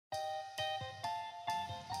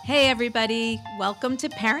Hey, everybody. Welcome to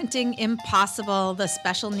Parenting Impossible, the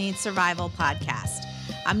Special Needs Survival Podcast.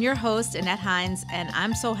 I'm your host, Annette Hines, and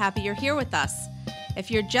I'm so happy you're here with us. If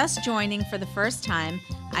you're just joining for the first time,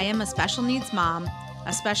 I am a special needs mom,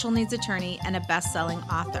 a special needs attorney, and a best-selling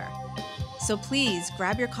author. So please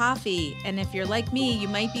grab your coffee, and if you're like me, you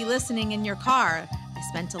might be listening in your car. I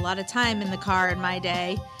spent a lot of time in the car in my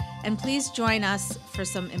day. And please join us for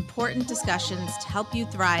some important discussions to help you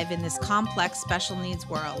thrive in this complex special needs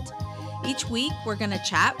world. Each week, we're going to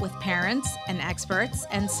chat with parents and experts,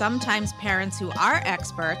 and sometimes parents who are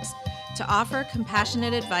experts, to offer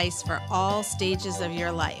compassionate advice for all stages of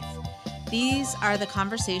your life. These are the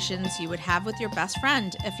conversations you would have with your best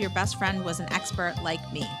friend if your best friend was an expert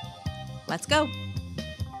like me. Let's go.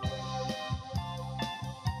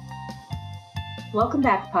 Welcome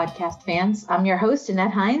back, podcast fans. I'm your host,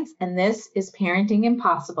 Annette Hines, and this is Parenting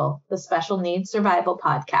Impossible, the Special Needs Survival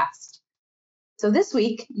Podcast. So this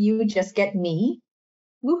week, you just get me.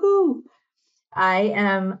 Woohoo! I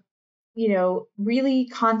am, really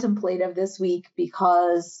contemplative this week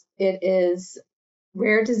because it is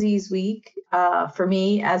Rare Disease Week. For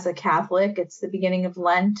me, as a Catholic, it's the beginning of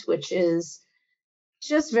Lent, which is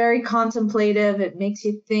just very contemplative. It makes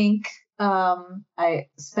you think. I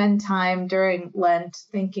spend time during Lent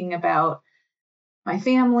thinking about my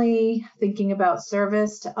family, thinking about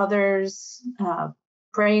service to others,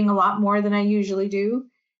 praying a lot more than I usually do.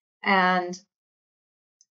 And,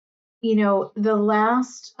 the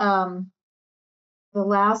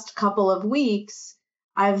last couple of weeks,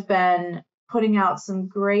 I've been putting out some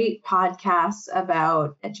great podcasts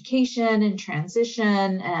about education and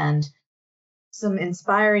transition and some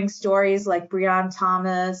inspiring stories like Breon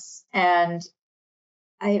Thomas. And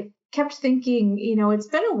I kept thinking, it's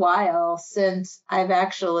been a while since I've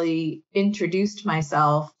actually introduced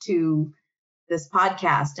myself to this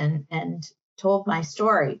podcast and told my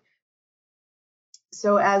story.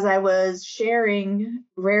 So as I was sharing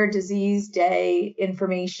Rare Disease Day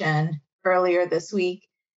information earlier this week,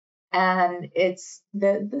 and it's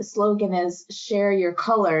the slogan is share your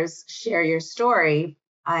colors, share your story,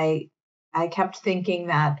 I kept thinking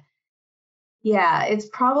that, it's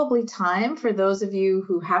probably time for those of you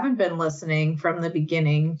who haven't been listening from the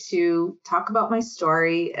beginning to talk about my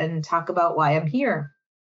story and talk about why I'm here.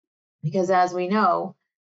 Because as we know,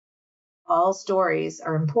 all stories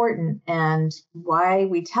are important, and why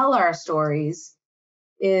we tell our stories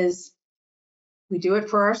is we do it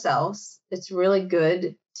for ourselves. It's really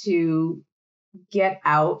good to get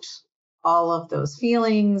out all of those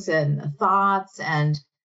feelings and thoughts and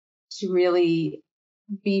to really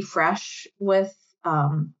be fresh with,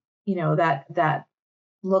 that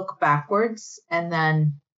look backwards and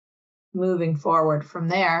then moving forward from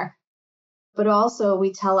there. But also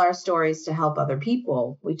we tell our stories to help other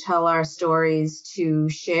people. We tell our stories to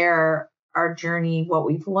share our journey, what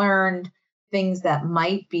we've learned, things that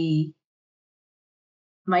might be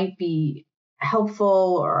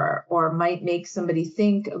helpful or might make somebody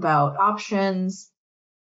think about options.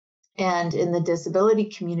 And in the disability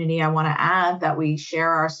community, I want to add that we share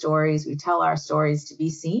our stories, we tell our stories to be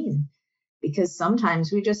seen, because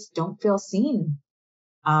sometimes we just don't feel seen,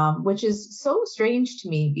 which is so strange to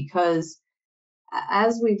me because,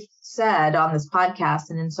 as we've said on this podcast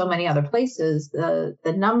and in so many other places, the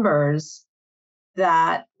numbers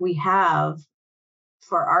that we have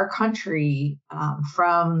for our country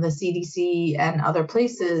from the CDC and other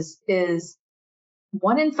places is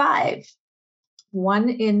 1 in 5. 1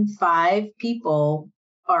 in 5 people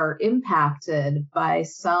are impacted by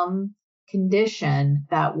some condition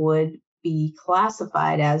that would be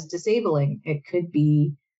classified as disabling. It could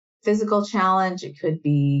be physical challenge. It could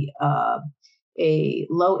be a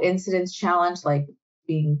low incidence challenge like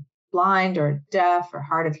being blind or deaf or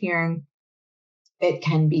hard of hearing. It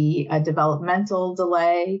can be a developmental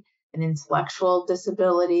delay, an intellectual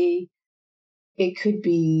disability. It could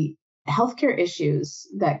be healthcare issues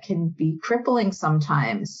that can be crippling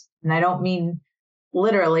sometimes. And I don't mean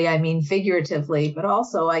literally, I mean figuratively, but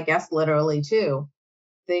also, I guess, literally too.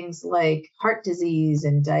 Things like heart disease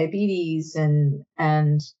and diabetes and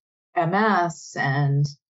MS and,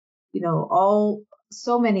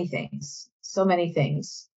 so many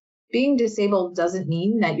things. Being disabled doesn't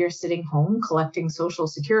mean that you're sitting home collecting Social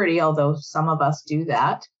Security, although some of us do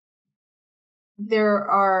that. There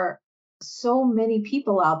are so many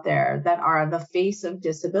people out there that are the face of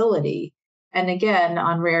disability. And again,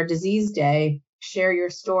 on Rare Disease Day, share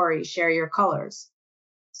your story, share your colors.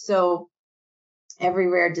 So every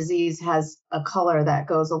rare disease has a color that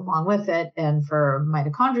goes along with it. And for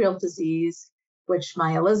mitochondrial disease, which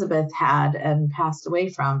my Elizabeth had and passed away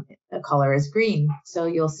from, the color is green. So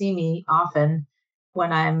you'll see me often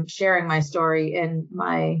when I'm sharing my story in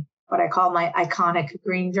what I call my iconic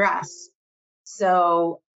green dress.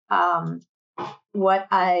 So what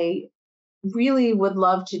I really would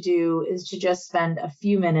love to do is to just spend a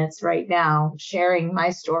few minutes right now sharing my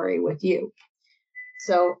story with you.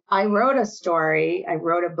 So I wrote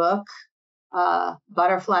a book,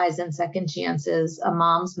 Butterflies and Second Chances, a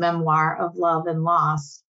mom's memoir of love and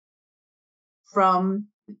loss, from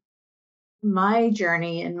my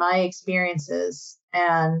journey and my experiences.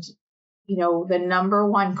 And, the number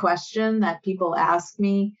one question that people ask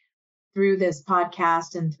me through this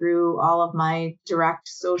podcast and through all of my direct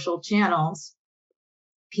social channels,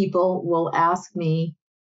 people will ask me,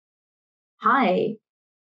 hi,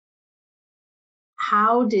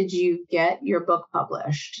 how did you get your book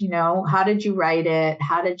published? How did you write it?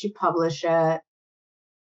 How did you publish it?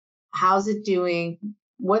 How's it doing?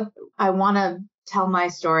 I want to tell my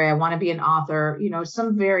story. I want to be an author,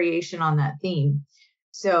 some variation on that theme.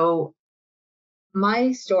 So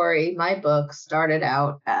my story, my book started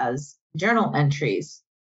out as journal entries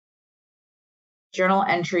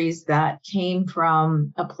that came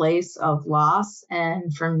from a place of loss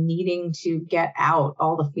and from needing to get out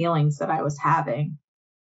all the feelings that I was having.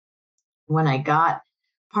 When I got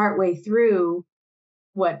partway through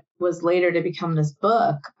what was later to become this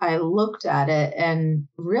book, I looked at it and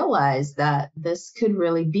realized that this could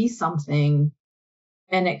really be something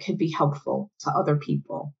and it could be helpful to other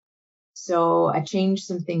people. So I changed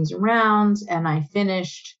some things around and I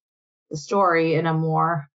finished the story in a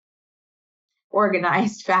more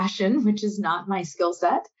organized fashion, which is not my skill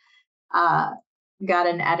set. Got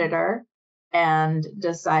an editor and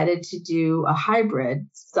decided to do a hybrid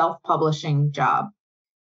self-publishing job.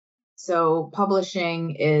 So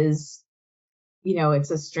publishing is,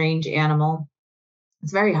 it's a strange animal.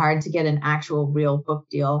 It's very hard to get an actual real book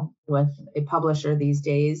deal with a publisher these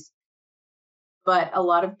days. But a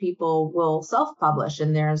lot of people will self-publish,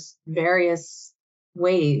 and there's various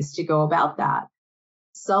ways to go about that.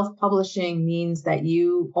 Self-publishing means that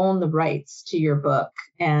you own the rights to your book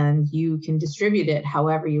and you can distribute it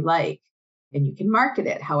however you like, and you can market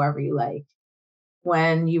it however you like.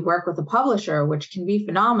 When you work with a publisher, which can be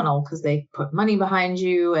phenomenal because they put money behind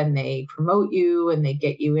you and they promote you and they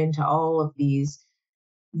get you into all of these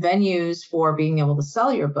venues for being able to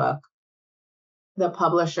sell your book, the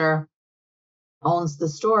publisher owns the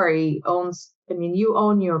story, you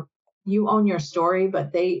own your story,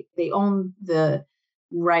 but they own the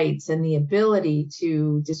rights and the ability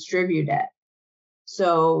to distribute it.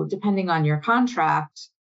 So depending on your contract,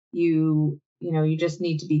 you just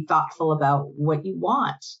need to be thoughtful about what you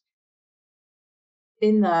want.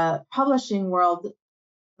 In the publishing world,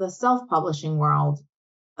 the self-publishing world,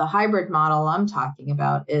 the hybrid model I'm talking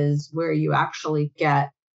about is where you actually get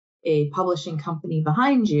a publishing company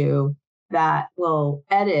behind you that will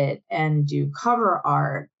edit and do cover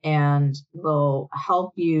art and will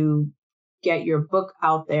help you get your book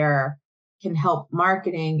out there, can help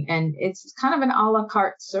marketing. And it's kind of an a la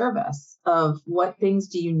carte service of what things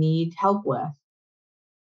do you need help with.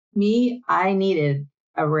 Me, I needed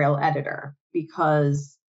a real editor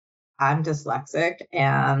because I'm dyslexic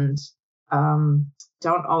and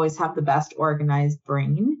don't always have the best organized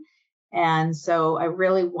brain. And so I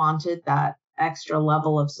really wanted that extra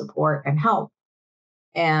level of support and help.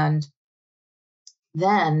 And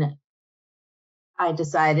then I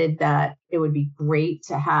decided that it would be great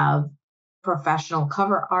to have professional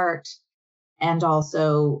cover art and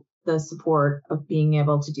also the support of being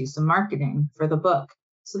able to do some marketing for the book.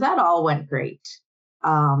 So that all went great.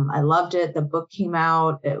 I loved it. The book came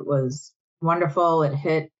out. It was wonderful. It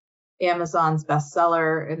hit Amazon's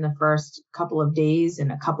bestseller in the first couple of days in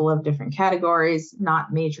a couple of different categories,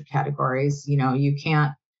 not major categories. You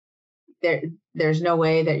can't, there's no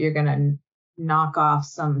way that you're going to knock off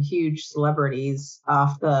some huge celebrities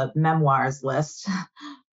off the memoirs list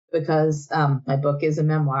because my book is a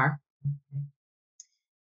memoir.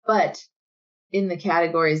 But in the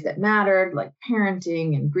categories that mattered, like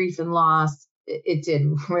parenting and grief and loss, it did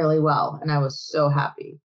really well. And I was so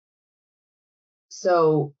happy.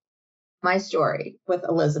 So my story with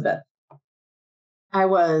Elizabeth. I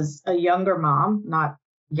was a younger mom, not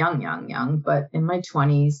young, but in my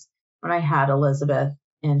 20s when I had Elizabeth,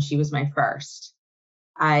 and she was my first.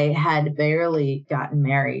 I had barely gotten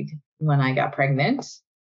married when I got pregnant,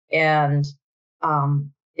 and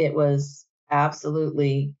it was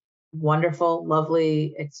absolutely wonderful,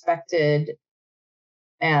 lovely, expected.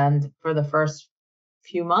 And for the first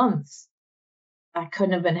few months, I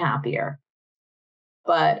couldn't have been happier.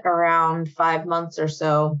 But around 5 months or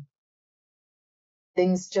so,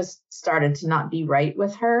 things just started to not be right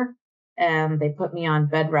with her. and they put me on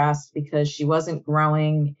bed rest because she wasn't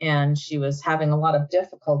growing and she was having a lot of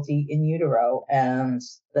difficulty in utero, and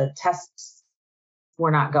the tests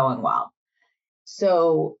were not going well.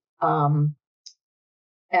 So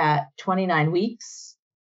at 29 weeks,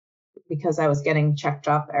 because I was getting checked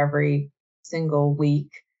up every single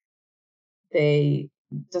week, they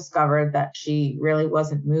discovered that she really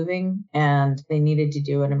wasn't moving and they needed to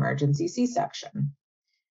do an emergency C-section.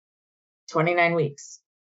 29 weeks.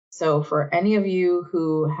 So for any of you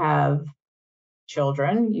who have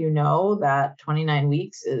children, you know that 29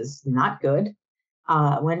 weeks is not good.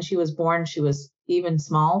 When she was born, she was even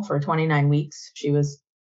small for 29 weeks. She was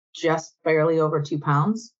just barely over 2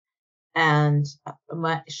 pounds. And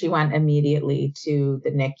she went immediately to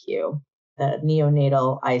the NICU, the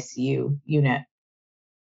neonatal ICU unit.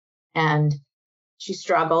 And she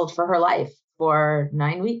struggled for her life for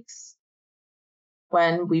 9 weeks.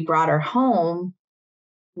 When we brought her home,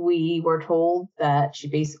 we were told that she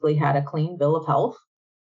basically had a clean bill of health.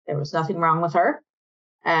 There was nothing wrong with her,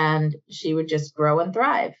 and she would just grow and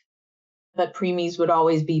thrive. But preemies would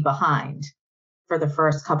always be behind for the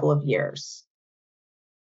first couple of years.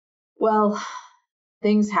 Well,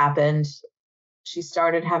 things happened. She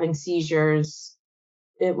started having seizures.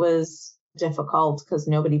 It was difficult because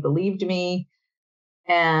nobody believed me.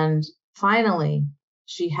 And finally,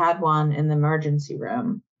 she had one in the emergency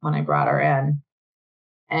room when I brought her in.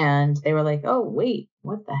 And they were like, oh, wait,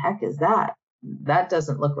 what the heck is that? That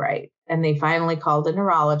doesn't look right. And they finally called a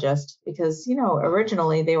neurologist because,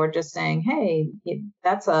 originally they were just saying, hey,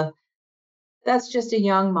 that's just a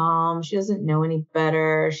young mom. She doesn't know any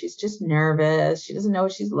better. She's just nervous. She doesn't know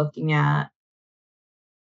what she's looking at.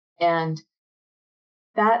 And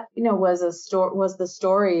that, was the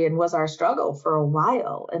story and was our struggle for a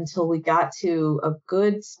while until we got to a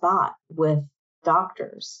good spot with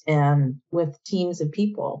doctors and with teams of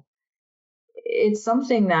people. It's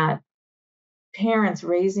something that parents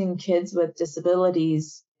raising kids with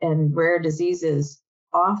disabilities and rare diseases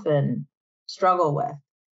often struggle with.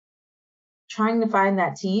 Trying to find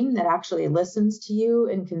that team that actually listens to you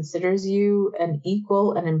and considers you an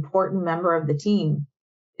equal and important member of the team.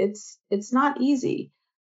 It's not easy.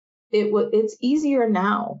 It's easier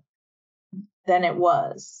now than it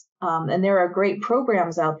was. And there are great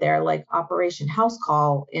programs out there like Operation House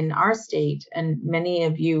Call in our state, and many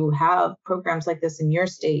of you have programs like this in your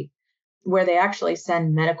state, where they actually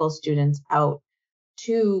send medical students out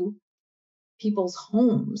to people's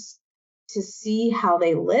homes to see how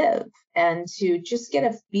they live and to just get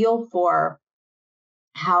a feel for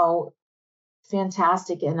how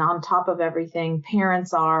fantastic and on top of everything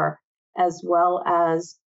parents are, as well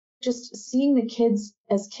as just seeing the kids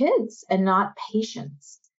as kids and not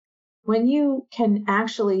patients. When you can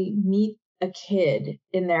actually meet a kid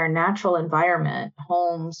in their natural environment,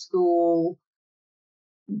 home, school,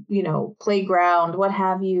 playground, what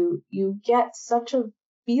have you, you get such a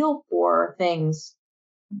feel for things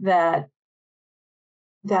that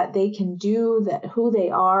they can do, that who they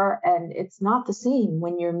are. And it's not the same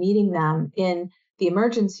when you're meeting them in the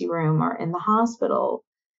emergency room or in the hospital.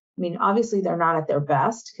 I mean, obviously they're not at their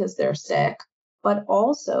best because they're sick, but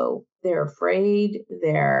also they're afraid,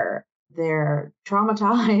 they're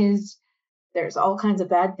traumatized, there's all kinds of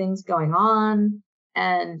bad things going on.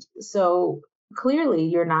 And so clearly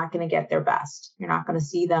you're not going to get their best. You're not going to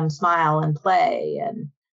see them smile and play and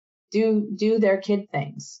do their kid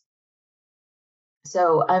things.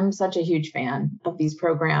 So I'm such a huge fan of these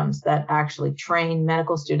programs that actually train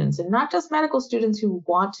medical students, and not just medical students who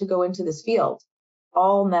want to go into this field.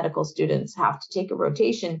 All medical students have to take a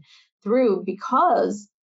rotation through because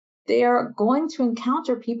they are going to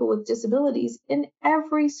encounter people with disabilities in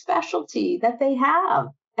every specialty that they have.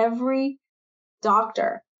 Every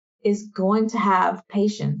doctor is going to have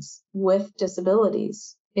patients with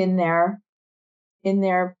disabilities in their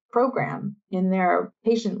program, in their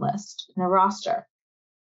patient list, in their roster.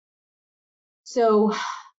 So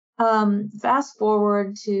fast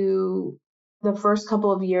forward to the first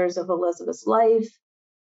couple of years of Elizabeth's life,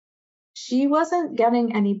 she wasn't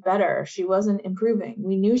getting any better. She wasn't improving.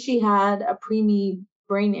 We knew she had a preemie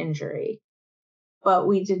brain injury, but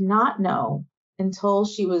we did not know until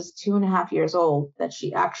she was 2.5 years old that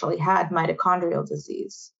she actually had mitochondrial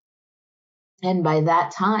disease. And by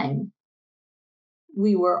that time,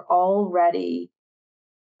 we were already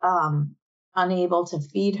unable to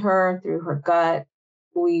feed her through her gut.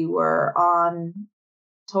 We were on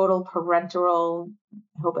total parenteral,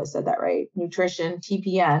 I hope I said that right, nutrition,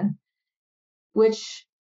 TPN, which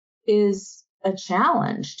is a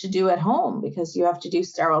challenge to do at home because you have to do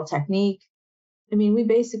sterile technique. I mean, we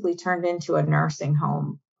basically turned into a nursing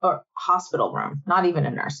home or hospital room, not even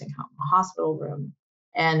a nursing home, a hospital room.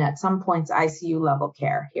 And at some points, ICU level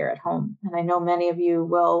care here at home. And I know many of you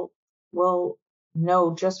will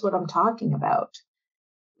know just what I'm talking about.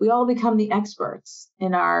 We all become the experts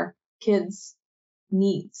in our kids'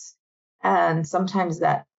 needs. And sometimes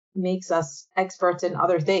that makes us experts in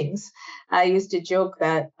other things. I used to joke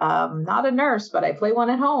that I'm not a nurse, but I play one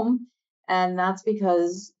at home. And that's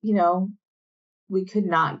because, we could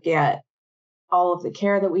not get all of the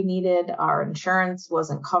care that we needed. Our insurance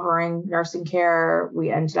wasn't covering nursing care.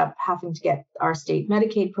 We ended up having to get our state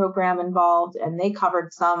Medicaid program involved, and they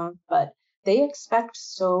covered some, but they expect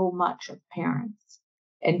so much of parents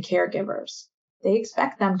and caregivers. They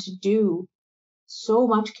expect them to do so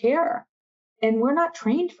much care, and we're not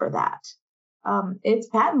trained for that. It's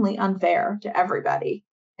patently unfair to everybody,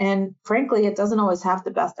 and frankly, it doesn't always have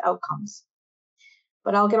the best outcomes.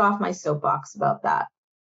 But I'll get off my soapbox about that.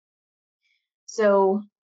 So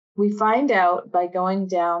we find out by going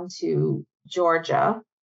down to Georgia,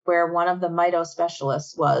 where one of the mito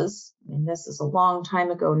specialists was. I mean, this is a long time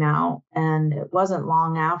ago now, and it wasn't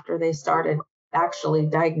long after they started actually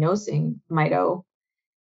diagnosing mito.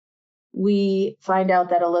 We find out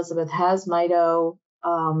that Elizabeth has mito.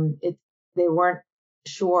 They weren't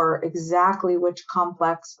sure exactly which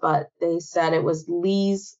complex, but they said it was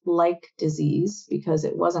Lees-like disease because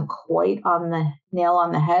it wasn't quite on the nail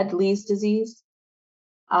on the head, Lees disease.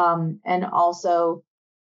 And also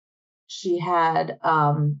she had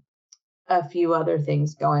a few other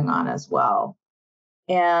things going on as well.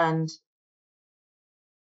 And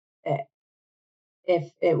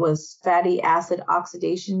if it was fatty acid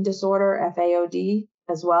oxidation disorder, FAOD,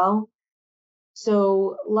 as well.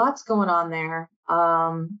 So lots going on there.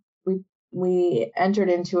 We entered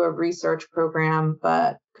into a research program,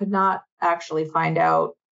 but could not actually find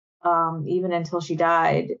out, even until she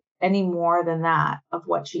died, any more than that of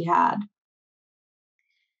what she had.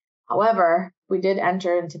 However, we did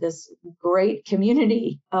enter into this great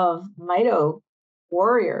community of mito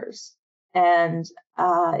warriors, and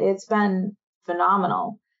it's been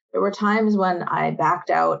phenomenal. There were times when I backed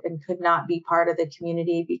out and could not be part of the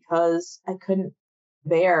community because I couldn't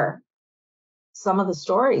bear some of the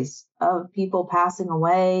stories of people passing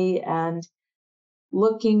away, and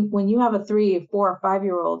looking, when you have a 3, 4,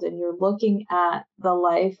 5-year-old and you're looking at the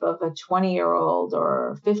life of a 20-year-old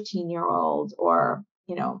or 15-year-old or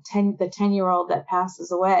the 10-year-old that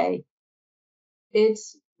passes away,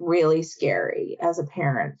 it's really scary as a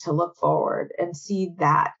parent to look forward and see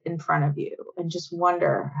that in front of you and just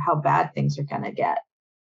wonder how bad things are going to get.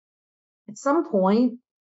 At some point,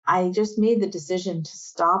 I just made the decision to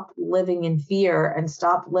stop living in fear and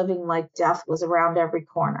stop living like death was around every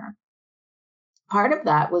corner. Part of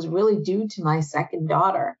that was really due to my second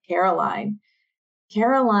daughter, Caroline.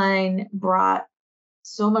 Caroline brought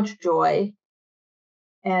so much joy,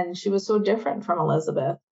 and she was so different from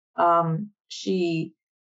Elizabeth. She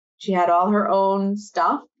had all her own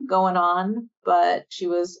stuff going on, but she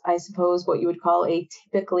was, I suppose, what you would call a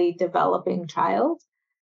typically developing child.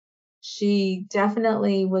 She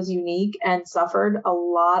definitely was unique and suffered a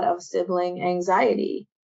lot of sibling anxiety.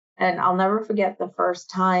 And I'll never forget the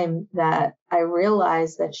first time that I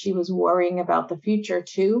realized that she was worrying about the future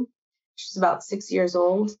too. She's about 6 years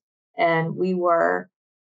old, and we were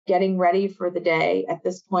getting ready for the day. At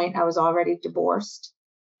this point, I was already divorced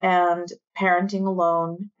and parenting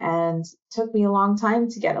alone, and took me a long time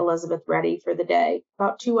to get Elizabeth ready for the day,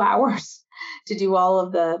 about 2 hours to do all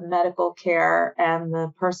of the medical care and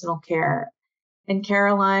the personal care. And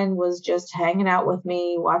Caroline was just hanging out with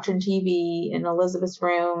me, watching TV in Elizabeth's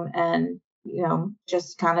room and,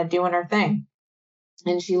 just kind of doing her thing.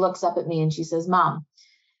 And she looks up at me and she says, "Mom,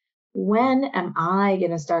 when am I going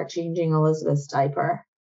to start changing Elizabeth's diaper?"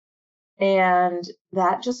 And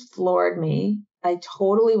that just floored me. I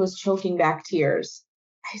totally was choking back tears.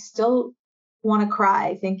 I still want to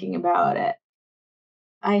cry thinking about it.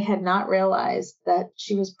 I had not realized that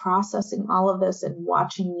she was processing all of this and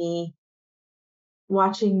watching me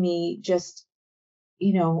just,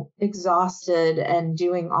 exhausted and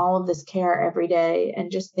doing all of this care every day,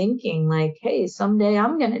 and just thinking like, hey, someday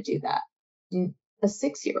I'm going to do that. A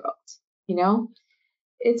 6-year-old,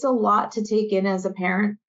 it's a lot to take in as a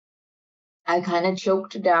parent. I kind of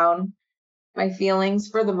choked down my feelings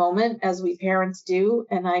for the moment, as we parents do.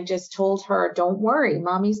 And I just told her, don't worry,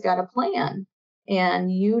 mommy's got a plan,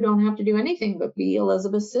 and you don't have to do anything but be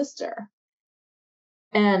Elizabeth's sister.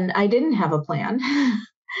 And I didn't have a plan,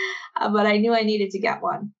 but I knew I needed to get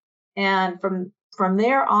one. And from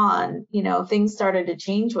there on, things started to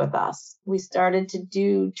change with us. We started to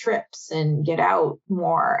do trips and get out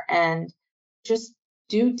more and just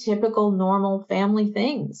do typical normal family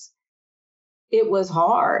things. It was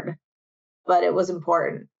hard, but it was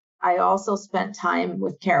important. I also spent time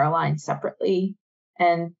with Caroline separately,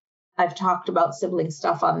 and I've talked about sibling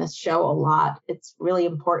stuff on this show a lot. It's really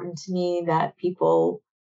important to me that people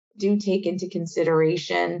do take into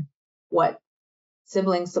consideration what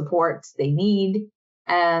sibling supports they need.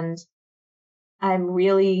 And I'm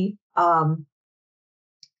really,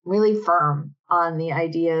 really firm on the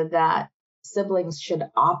idea that siblings should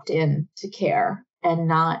opt in to care and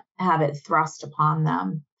not have it thrust upon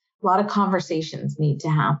them. A lot of conversations need to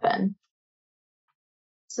happen.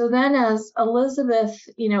 So then as Elizabeth,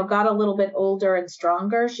 got a little bit older and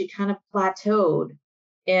stronger, she kind of plateaued.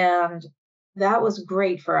 And that was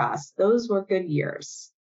great for us. Those were good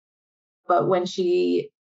years. But when she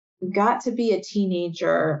got to be a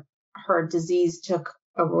teenager, her disease took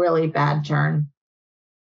a really bad turn.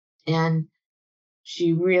 And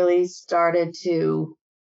she really started to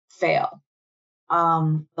fail.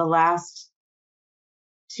 The last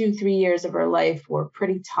 2-3 years of her life were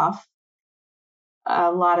pretty tough.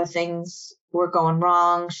 A lot of things were going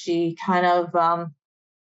wrong. She kind of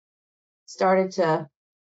started to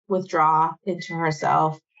withdraw into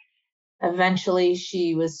herself. Eventually,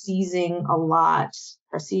 she was seizing a lot.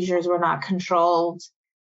 Her seizures were not controlled,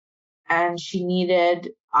 and she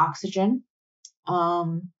needed oxygen.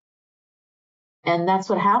 And that's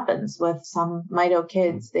what happens with some mito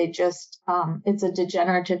kids. They just, it's a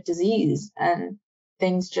degenerative disease, and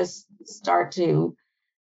things just start to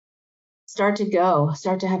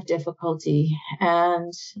have difficulty.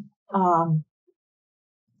 And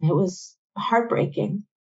it was heartbreaking.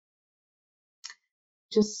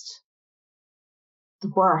 Just the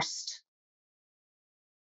worst.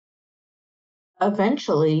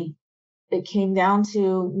 Eventually, it came down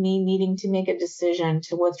to me needing to make a decision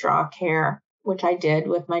to withdraw care, which I did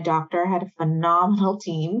with my doctor. I had a phenomenal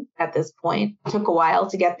team at this point. It took a while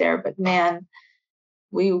to get there, but man,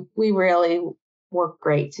 we really worked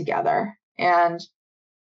great together. And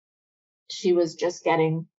she was just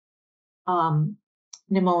getting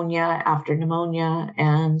pneumonia after pneumonia,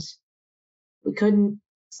 and we couldn't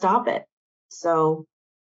stop it. So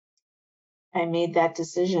I made that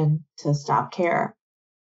decision to stop care.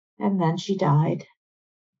 And then she died.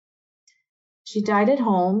 She died at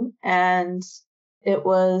home, and it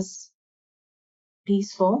was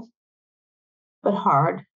peaceful, but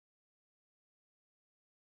hard.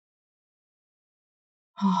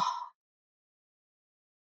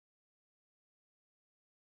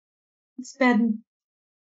 It's been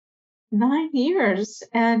 9 years,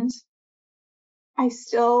 and I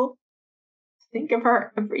still think of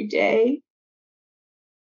her every day.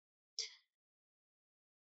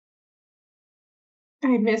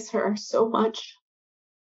 I miss her so much.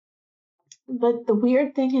 But the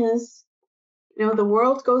weird thing is, the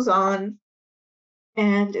world goes on,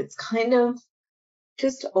 and it's kind of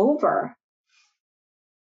just over.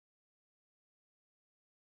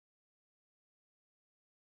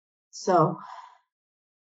 So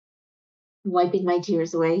I'm wiping my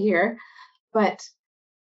tears away here. But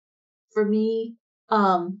for me,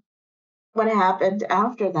 what happened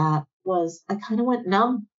after that was I kind of went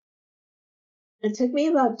numb. It took me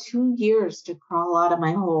about 2 years to crawl out of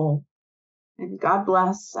my hole. And God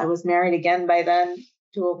bless, I was married again by then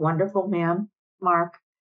to a wonderful man, Mark,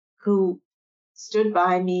 who stood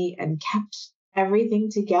by me and kept everything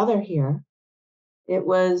together here. It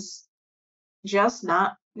was just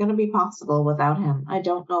not going to be possible without him. I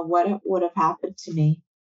don't know what would have happened to me.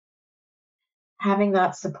 Having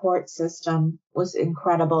that support system was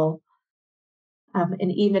incredible.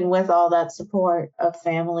 And even with all that support of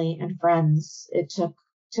family and friends, it took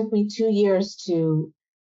me 2 years to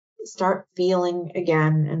start feeling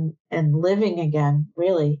again and living again,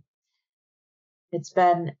 really. It's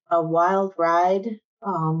been a wild ride.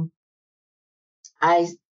 I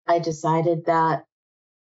decided that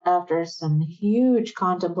after some huge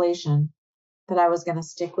contemplation that I was going to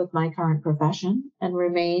stick with my current profession and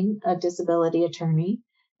remain a disability attorney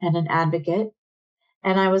and an advocate.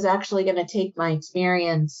 And I was actually going to take my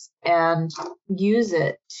experience and use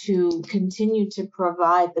it to continue to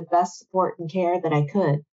provide the best support and care that I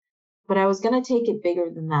could. But I was going to take it bigger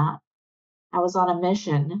than that. I was on a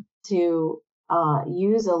mission to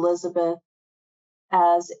use Elizabeth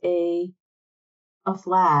as a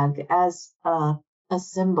flag, as a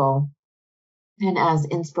symbol, and as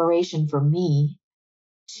inspiration for me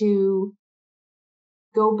to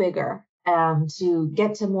go bigger and to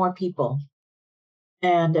get to more people.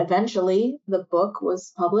 And eventually the book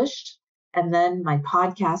was published, and then my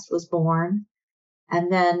podcast was born,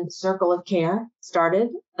 and then Circle of Care started.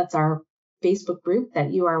 That's our Facebook group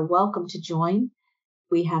that you are welcome to join.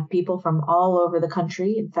 We have people from all over the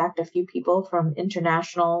country. In fact, a few people from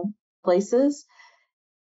international places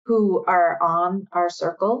who are on our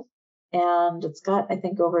circle. And it's got, I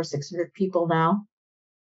think, over 600 people now.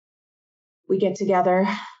 We get together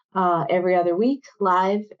every other week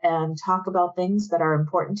live and talk about things that are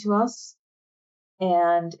important to us.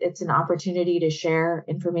 And it's an opportunity to share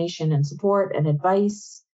information and support and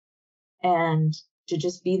advice and to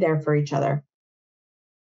just be there for each other.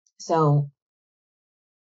 So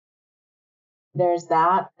there's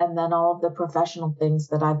that, and then all of the professional things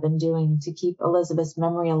that I've been doing to keep Elizabeth's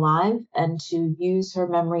memory alive and to use her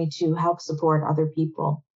memory to help support other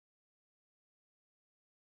people.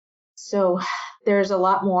 So there's a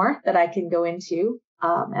lot more that I can go into,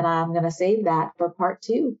 and I'm going to save that for part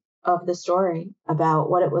 2 of the story about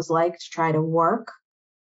what it was like to try to work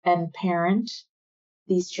and parent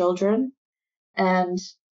these children, and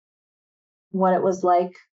what it was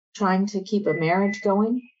like trying to keep a marriage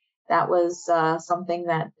going. That was something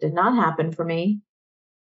that did not happen for me,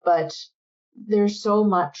 but there's so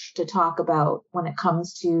much to talk about when it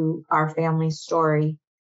comes to our family story,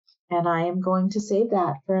 and I am going to save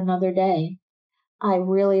that for another day. I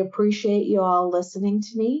really appreciate you all listening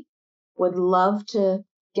to me. Would love to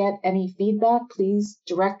get any feedback. Please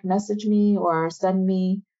direct message me or send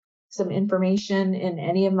me some information in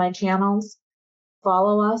any of my channels.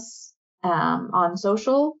 Follow us on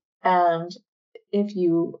social, and if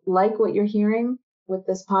you like what you're hearing with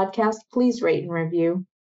this podcast, please rate and review.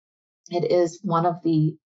 It is one of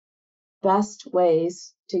the best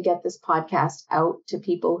ways to get this podcast out to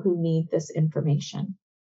people who need this information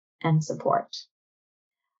and support.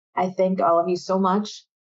 I thank all of you so much.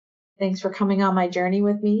 Thanks for coming on my journey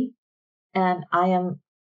with me. And I am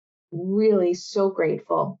really so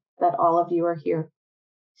grateful that all of you are here.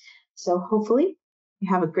 So hopefully you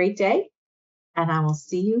have a great day, and I will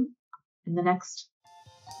see you in the next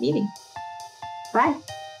meeting. Bye.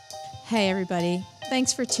 Hey, everybody.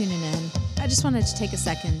 Thanks for tuning in. I just wanted to take a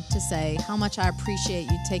second to say how much I appreciate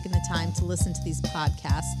you taking the time to listen to these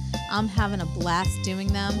podcasts. I'm having a blast doing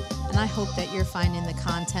them, and I hope that you're finding the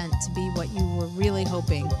content to be what you were really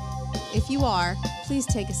hoping. If you are, please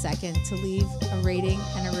take a second to leave a rating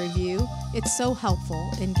and a review. It's so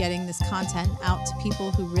helpful in getting this content out to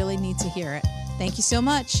people who really need to hear it. Thank you so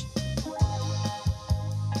much.